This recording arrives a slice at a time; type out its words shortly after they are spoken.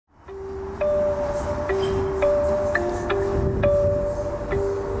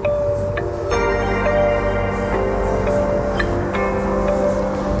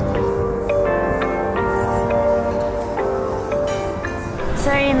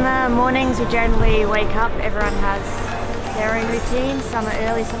the mornings we generally wake up, everyone has their own routine, some are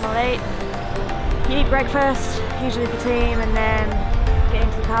early, some are late. You eat breakfast, usually with the team, and then get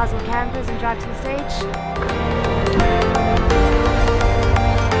into the cars or campers and drive to the stage.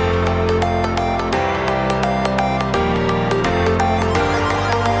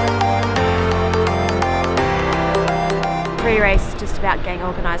 Pre-race is just about getting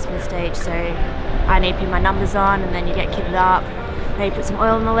organised for the stage, so I need to put my numbers on and then you get kitted up, maybe put some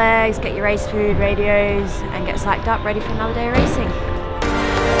oil in the legs, get your race food, radios, and get psyched up ready for another day of racing.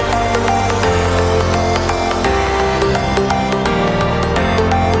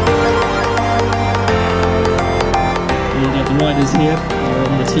 We've got the riders here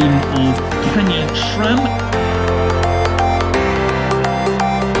on the team of SRAM.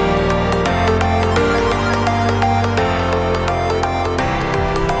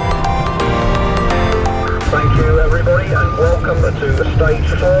 Thank you everybody and welcome to the stage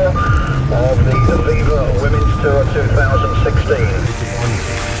 4 of the Aviva Women's Tour 2016.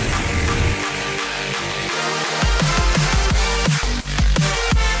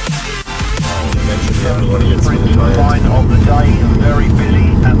 Line of the day, very busy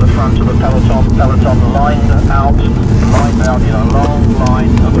at the front of the peloton. Peloton lined out in a long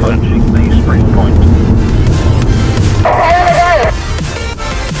line approaching the sprint point.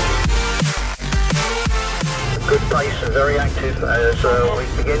 Good pace and very active as we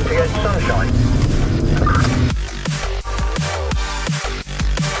begin to get sunshine.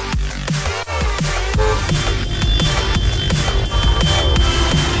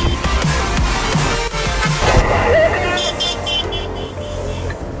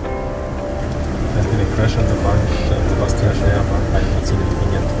 Crash on the bunch, Sebastian Schwer war ziemlich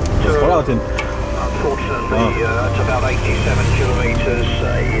definiert. Was war das denn? Unfortunately, it's about 87 kilometers.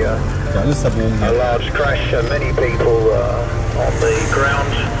 A large crash. Many people on the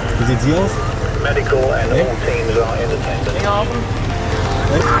ground. Wie sieht sie aus? Medical and all teams are in attendance.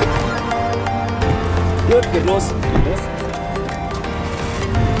 Gut, geht los. Geht los.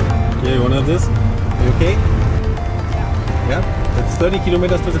 Yeah, you wanna have this? Are you okay? Yeah. It's 30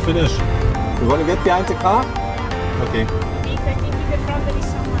 kilometers to the finish. You want to get behind the car? Okay. I think in front there is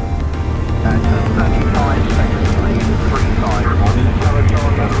someone. And 35 seconds lead, 3-5 on the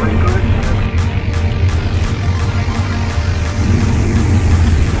peloton of leaders.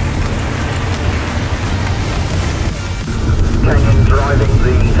 Kenyon driving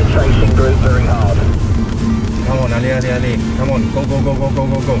the chasing group very hard. Come on, Ali. Come on,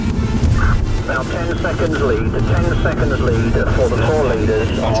 go. Now 10 seconds lead for the 4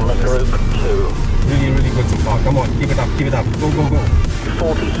 leaders on group 2. Really good so far. Come on, keep it up. Go.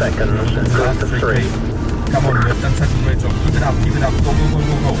 40 seconds, group 3. Come on, you've done such a great job. Keep it up. Go.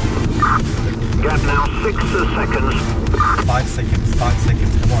 Gap now 6 seconds. 5 seconds.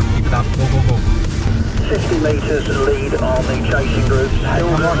 Come on, keep it up. Go. 50 meters lead on the chasing groups.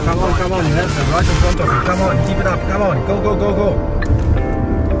 Come on. You have them right in front of you. Come on, keep it up. Come on, go.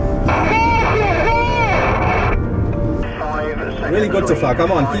 Really good so far.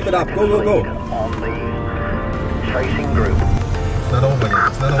 Come on, keep it up. Go. On the chasing group. It's not over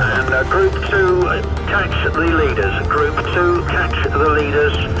yet. And group 2 catch the leaders. Group 2 catch the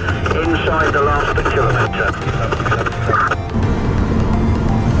leaders inside the last kilometre. Keep it up.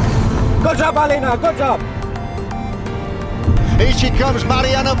 Good job, Alina. Good job. Here she comes,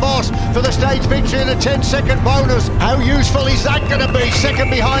 Marianne Vos for the stage victory and a 10-second bonus. How useful is that going to be? Second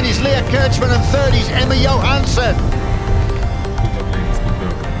behind is Leah Kirchmann and third is Emma Johansson.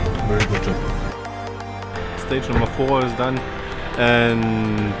 Very good job. Stage number 4 is done,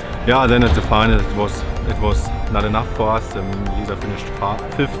 and yeah, then at the final it was not enough for us. I mean, Lisa finished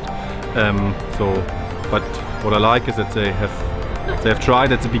 5th. But what I like is that they have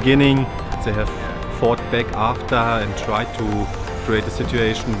tried at the beginning. They have fought back after and tried to create a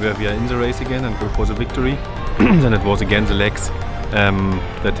situation where we are in the race again and go for the victory. Then it was again the legs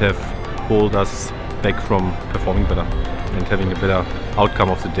that have pulled us back from performing better and having a better outcome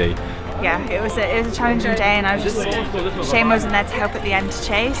of the day. Yeah, it was a challenging day, and I was just shame wasn't there to help at the end to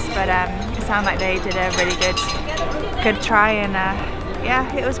chase, but it sounded like they did a really good try, and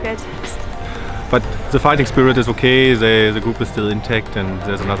yeah, it was good. But the fighting spirit is okay, the group is still intact, and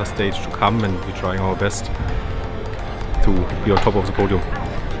there's another stage to come, and we're trying our best to be on top of the podium.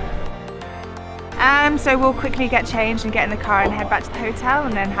 So we'll quickly get changed and get in the car and head back to the hotel,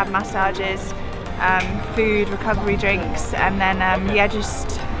 and then have massages, food, recovery drinks, and then yeah,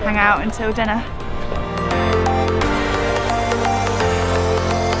 just hang out until dinner.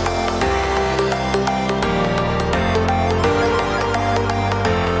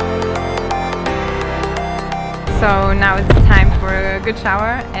 So now it's time for a good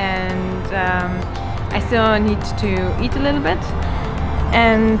shower, and I still need to eat a little bit.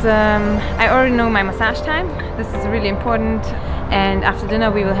 And I already know my massage time. This is really important. And after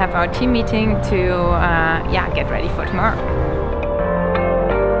dinner we will have our team meeting to get ready for tomorrow.